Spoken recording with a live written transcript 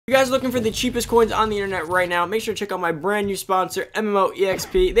If you guys are looking for the cheapest coins on the internet right now, make sure to check out my brand new sponsor,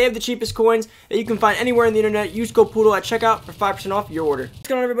 MMOEXP. They have the cheapest coins that you can find anywhere on the internet. Use code Poodle at checkout for 5% off your order. What's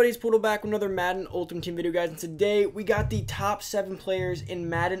going on, everybody? It's Poodle back with another Madden Ultimate Team video, guys. And today we got the top 7 players in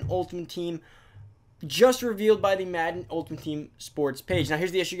Madden Ultimate Team just revealed by the Madden Ultimate Team sports page. Now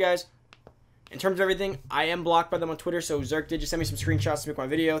here's the issue, guys. In terms of everything, I am blocked by them on Twitter, so Zerk did just send me some screenshots to make my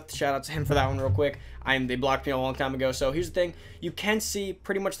video. Shout out to him for that one real quick. They blocked me a long time ago. So here's the thing. You can see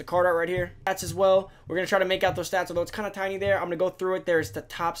pretty much the card art right here. Stats as well. We're going to try to make out those stats, although it's kind of tiny there. I'm going to go through it. There's the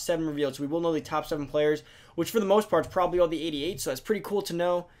top 7 revealed, so we will know the top 7 players, which for the most part is probably all the 88. So that's pretty cool to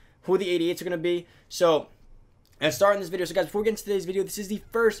know who the 88s are going to be. So let's start in this video. So guys, before we get into today's video, this is the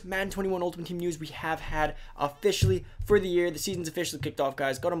first Madden 21 Ultimate Team news we have had officially for the year. The season's officially kicked off,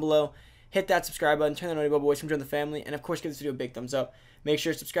 guys. Go down below. Hit that subscribe button, turn that notification bell, boys, from join the family, and of course, give this video a big thumbs up. Make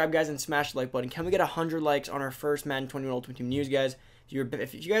sure to subscribe, guys, and smash the like button. Can we get 100 likes on our first Madden 21 Ultimate Team news, guys?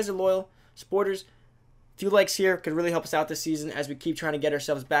 If you guys are loyal supporters, a few likes here could really help us out this season as we keep trying to get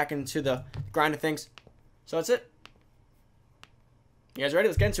ourselves back into the grind of things. So that's it. You guys ready?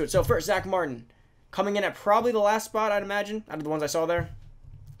 Let's get into it. So first, Zach Martin, coming in at probably the last spot, I'd imagine, out of the ones I saw there.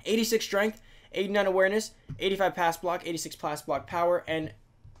 86 strength, 89 awareness, 85 pass block, 86 pass block power, and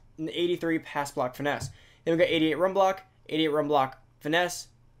 83 pass block finesse. Then we got 88 run block, 88 run block finesse,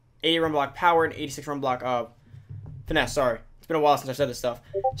 88 run block power, and 86 run block finesse. Sorry, it's been a while since I said this stuff.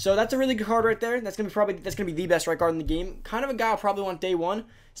 So that's a really good card right there. That's gonna be the best right guard in the game. Kind of a guy I'll probably want day one,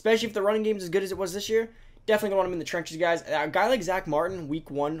 especially if the running game is as good as it was this year. Definitely gonna want him in the trenches, guys. A guy like Zach Martin,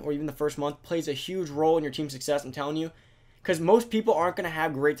 week 1 or even the first month, plays a huge role in your team's success. I'm telling you, because most people aren't gonna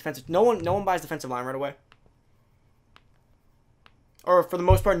have great defensive. No one buys defensive line right away. Or for the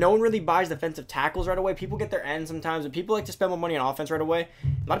most part, no one really buys defensive tackles right away. People get their ends sometimes, but people like to spend more money on offense right away.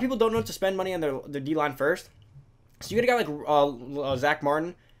 A lot of people don't know to spend money on their D-line first. So you get a guy like Zach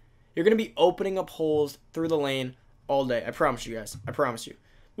Martin, you're going to be opening up holes through the lane all day. I promise you, guys. I promise you.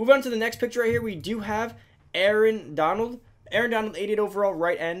 Moving on to the next picture right here, we do have Aaron Donald. Aaron Donald, 88 overall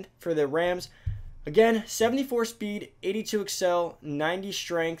right end for the Rams. Again, 74 speed, 82 excel, 90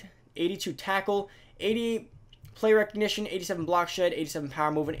 strength, 82 tackle, 88 play recognition, 87 block shed, 87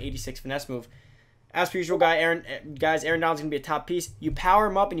 power move, and 86 finesse move. As per usual, Aaron Donald's going to be a top piece. You power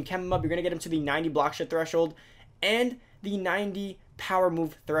him up and you chem him up, you're going to get him to the 90 block shed threshold and the 90 power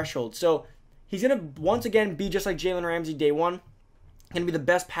move threshold. So he's going to, once again, be just like Jalen Ramsey day one. Going to be the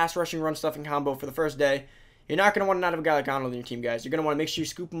best pass rushing run stuffing combo for the first day. You're not going to want to not have a guy like Donald in your team, guys. You're going to want to make sure you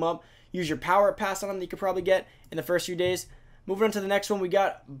scoop him up. Use your power pass on him that you could probably get in the first few days. Moving on to the next one, we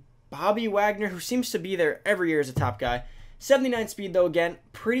got Bobby Wagner, who seems to be there every year as a top guy. 79 speed, though, again,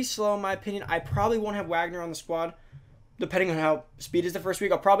 pretty slow in my opinion. I probably won't have Wagner on the squad, depending on how speed is the first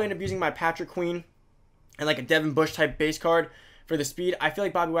week. I'll probably end up using my Patrick Queen and like a Devin Bush type base card for the speed. I feel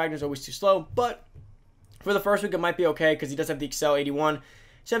like Bobby Wagner's always too slow, but for the first week, it might be okay because he does have the Excel 81,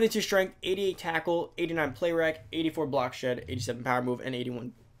 72 strength, 88 tackle, 89 play rec, 84 block shed, 87 power move, and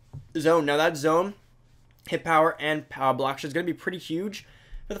 81 zone. Now that zone, hit power, and power block shed is going to be pretty huge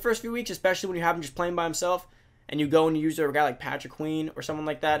for the first few weeks, especially when you have him just playing by himself and you go and you use a guy like Patrick Queen or someone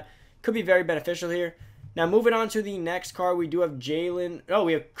like that. Could be very beneficial here. Now, moving on to the next card, we do have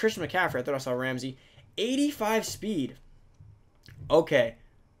we have Christian McCaffrey. I thought I saw Ramsey. 85 speed. Okay,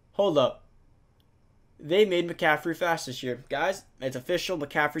 hold up. They made McCaffrey fast this year. Guys, it's official.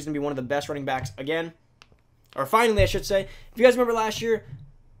 McCaffrey's going to be one of the best running backs again. Or finally, I should say. If you guys remember last year,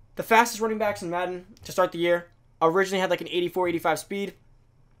 the fastest running backs in Madden to start the year originally had like an 84, 85 speed.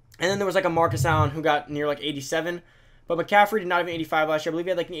 And then there was like a Marcus Allen who got near like 87. But McCaffrey did not have an 85 last year. I believe he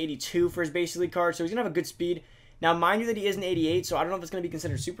had like an 82 for his base elite card. So he's going to have a good speed. Now, mind you that he is an 88. So I don't know if it's going to be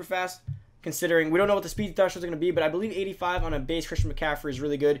considered super fast. Considering we don't know what the speed threshold is going to be. But I believe 85 on a base Christian McCaffrey is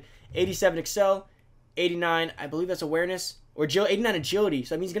really good. 87 excel. 89, I believe that's awareness. Or 89 agility.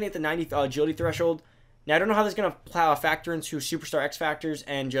 So that means he's going to get the 90 agility threshold. Now, I don't know how this is going to factor into superstar X factors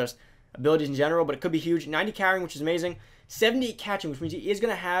and just abilities in general. But it could be huge. 90 carrying, which is amazing. 78 catching, which means he is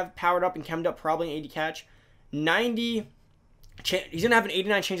going to have powered up and chemmed up probably an 80 catch. 90, he's going to have an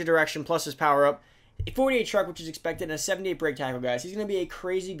 89 change of direction plus his power up. A 48 truck, which is expected, and a 78 break tackle, guys. He's going to be a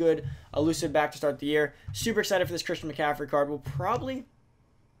crazy good elusive back to start the year. Super excited for this Christian McCaffrey card. We'll probably,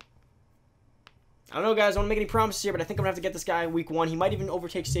 I don't know, guys. I don't want to make any promises here, but I think I'm going to have to get this guy in week 1. He might even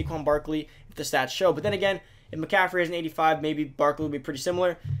overtake Saquon Barkley if the stats show. But then again, if McCaffrey has an 85, maybe Barkley will be pretty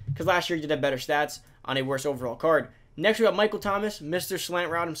similar because last year he did have better stats on a worse overall card. Next, we got Michael Thomas, Mr. Slant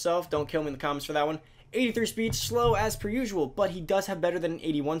Route himself. Don't kill me in the comments for that one. 83 speed, slow as per usual, but he does have better than an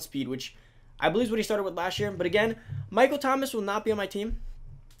 81 speed, which I believe is what he started with last year. But again, Michael Thomas will not be on my team.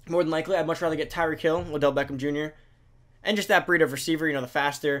 More than likely, I'd much rather get Tyreek Hill, Odell Beckham Jr., And just that breed of receiver, you know, the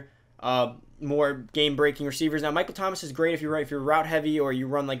faster, more game-breaking receivers. Now, Michael Thomas is great if you're route heavy or you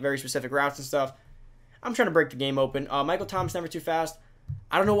run like very specific routes and stuff. I'm trying to break the game open. Michael Thomas never too fast.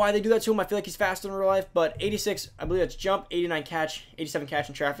 I don't know why they do that to him. I feel like he's faster in real life, but 86, I believe that's jump, 89 catch, 87 catch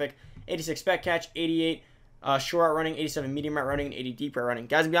in traffic, 86 spec catch, 88 short route running, 87 medium route running, and 80 deep route running.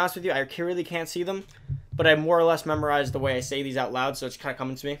 Guys, to be honest with you, I really can't see them, but I more or less memorized the way I say these out loud, so it's kind of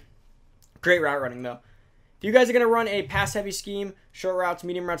coming to me. Great route running, though. If you guys are going to run a pass-heavy scheme, short routes,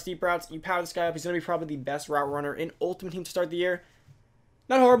 medium routes, deep routes, you power this guy up. He's going to be probably the best route runner in Ultimate Team to start the year.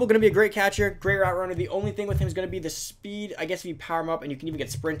 Not horrible. Going to be a great catcher, great route runner. The only thing with him is going to be the speed. I guess if you power him up, and you can even get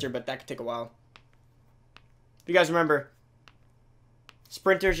sprinter, but that could take a while. If you guys remember,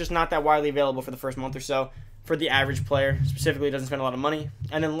 sprinter's just not that widely available for the first month or so for the average player. Specifically, doesn't spend a lot of money.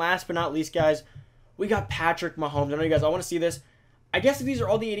 And then last but not least, guys, we got Patrick Mahomes. I know you guys all want to see this. I guess if these are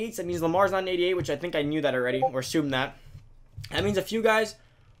all the 88s, that means Lamar's not an 88, which I think I knew that already, or assumed that. That means a few guys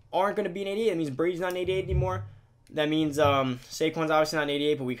aren't going to be an 88. That means Brady's not an 88 anymore. That means Saquon's obviously not an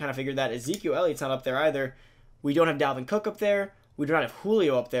 88, but we kind of figured that. Ezekiel Elliott's not up there either. We don't have Dalvin Cook up there. We do not have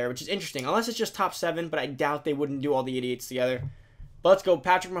Julio up there, which is interesting. Unless it's just top 7, but I doubt they wouldn't do all the 88s together. But let's go.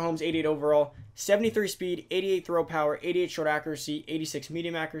 Patrick Mahomes, 88 overall, 73 speed, 88 throw power, 88 short accuracy, 86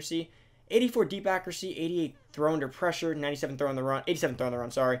 medium accuracy, 84 deep accuracy, 88 throw under pressure, 97 throw on the run, 87 throw on the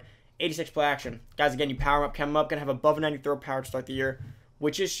run, sorry, 86 play action. Guys, again, you power him up, chem him up, going to have above 90 throw power to start the year,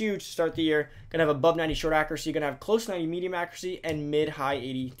 which is huge to start the year. Going to have above 90 short accuracy, going to have close to 90 medium accuracy, and mid-high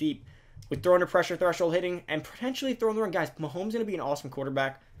 80 deep. With throw under pressure, threshold hitting, and potentially throw on the run. Guys, Mahomes is going to be an awesome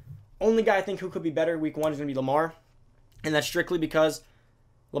quarterback. Only guy I think who could be better week 1 is going to be Lamar, and that's strictly because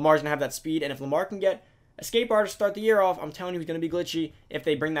Lamar's going to have that speed, and if Lamar can get escape artist to start the year off, I'm telling you he's going to be glitchy if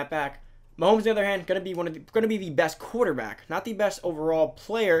they bring that back. Mahomes, on the other hand, going to be the best quarterback, not the best overall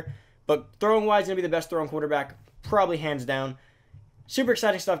player, but throwing wise, going to be the best throwing quarterback, probably hands down. Super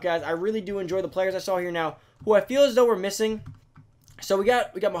exciting stuff, guys. I really do enjoy the players I saw here now, who I feel as though we're missing. So we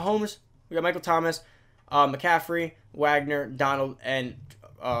got Mahomes, we got Michael Thomas, McCaffrey, Wagner, Donald, and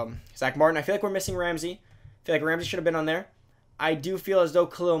Zach Martin. I feel like we're missing Ramsey. I feel like Ramsey should have been on there. I do feel as though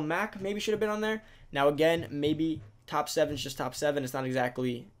Khalil Mack maybe should have been on there. Now, again, maybe top 7 is just top 7. It's not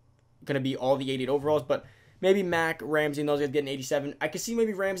exactly going to be all the 88 overalls, but maybe Mack, Ramsey, and those guys get an 87. I could see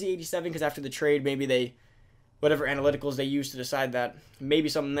maybe Ramsey 87 because after the trade, maybe they, whatever analyticals they use to decide that, maybe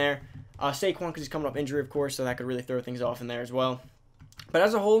something there. Saquon because he's coming off injury, of course, so that could really throw things off in there as well. But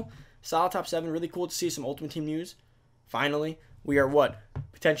as a whole, solid top 7. Really cool to see some Ultimate Team news. Finally, we are,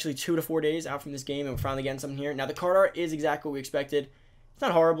 potentially 2 to 4 days out from this game, and we're finally getting something here. Now, the card art is exactly what we expected. It's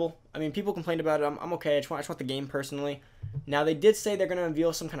not horrible. I mean, people complained about it. I'm okay. I just want the game personally. Now, they did say they're going to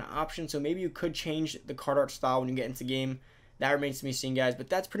reveal some kind of option, so maybe you could change the card art style when you get into the game. That remains to be seen, guys. But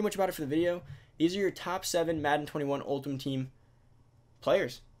that's pretty much about it for the video. These are your top 7 Madden 21 Ultimate Team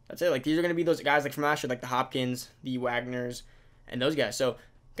players. That's it. Like, these are going to be those guys like from last year, like the Hopkins, the Wagners, and those guys. So,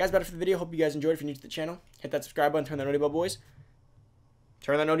 guys, about it for the video. Hope you guys enjoyed. If you're new to the channel, hit that subscribe button, turn that noty bell, boys.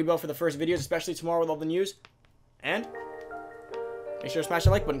 Turn that noty bell for the first videos, especially tomorrow with all the news. And make sure to smash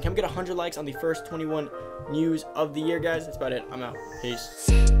the like button. Can we get 100 likes on the first 21 news of the year, guys? That's about it. I'm out. Peace.